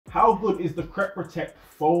How good is the Crep Protect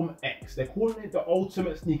FoamX? They're calling it the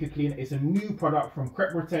ultimate sneaker cleaner. It's a new product from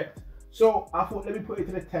Crep Protect. So I thought, let me put it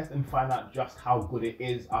to the test and find out just how good it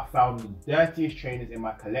is. I found the dirtiest trainers in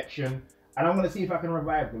my collection, and I'm going to see if I can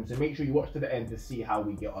revive them. So make sure you watch to the end to see how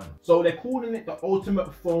we get on. So they're calling it the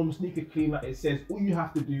ultimate foam sneaker cleaner. It says all you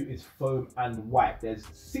have to do is foam and wipe. There's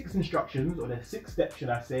 6 instructions, or there's 6 steps, should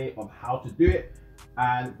I say, of how to do it.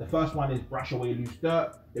 And the first one is brush away loose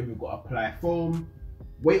dirt. Then we've got apply foam.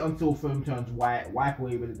 Wait until foam turns white. Wipe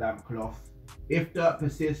away with a damp cloth. If dirt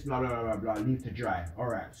persists, blah, blah, blah, blah, leave to dry. All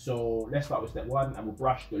right, so let's start with step 1 and we'll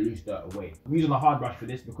brush the loose dirt away. I'm using a hard brush for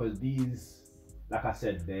this because these, like I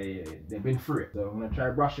said, they've been through it. So I'm gonna try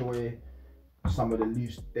to brush away some of the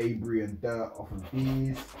loose debris and dirt off of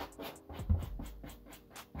these.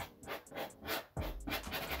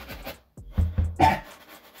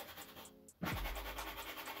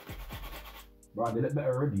 Bro, they look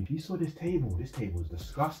better already. If you saw this table is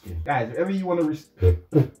disgusting. Guys, if ever you want to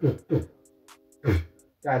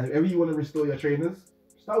restore your trainers,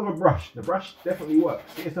 start with a brush. The brush definitely works.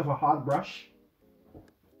 Get yourself a hard brush.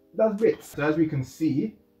 It does bits. So as we can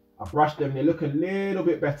see, I brushed them. They look a little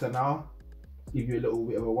bit better now. Give you a little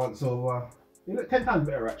bit of a once over. They look 10 times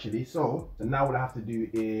better actually. So now what I have to do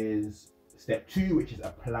is step 2, which is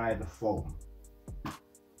apply the foam.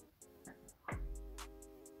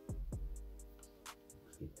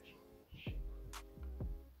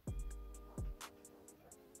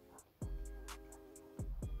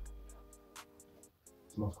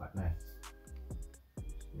 Smells quite nice.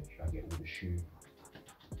 Just make sure I get all the shoe.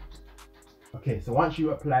 Okay, so once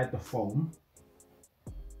you applied the foam,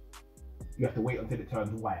 you have to wait until it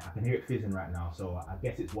turns white. I can hear it fizzing right now, so I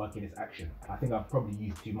guess it's working its action. I think I've probably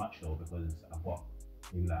used too much though, because I've got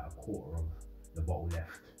maybe like a quarter of the bottle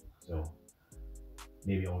left. So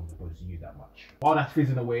maybe I wasn't supposed to use that much. While that's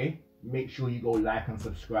fizzing away, make sure you go like and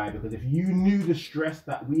subscribe, because if you knew the stress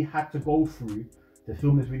that we had to go through to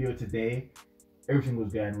film this video today, everything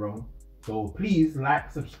was going wrong. So please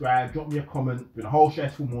like, subscribe, drop me a comment. It's been a whole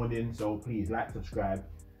stressful morning, so please like, subscribe,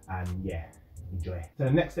 and yeah, enjoy. So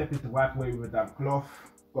the next step is to wipe away with a damp cloth.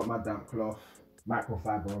 Got my damp cloth,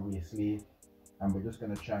 microfiber obviously, and we're just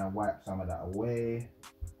going to try and wipe some of that away.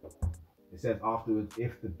 It says afterwards,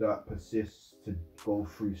 if the dirt persists, to go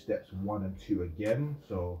through steps 1 and 2 again.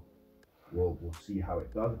 So we'll see how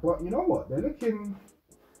it does. But you know what, they're looking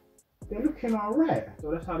all right.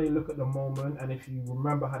 So that's how they look at the moment. And if you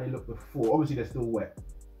remember how they looked before, obviously they're still wet,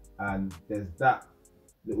 and there's that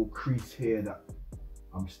little crease here that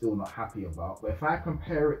I'm still not happy about. But if I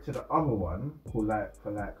compare it to the other one, for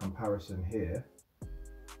like comparison here,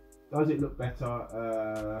 does it look better?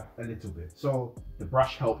 A little bit. So the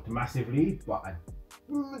brush helped massively, but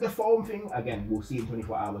the foam thing, again, we'll see in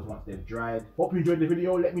 24 hours once they've dried. Hope you enjoyed the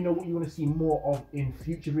video. Let me know what you want to see more of in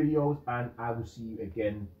future videos, and I will see you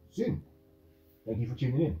again soon. Thank you for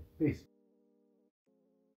tuning in. Peace.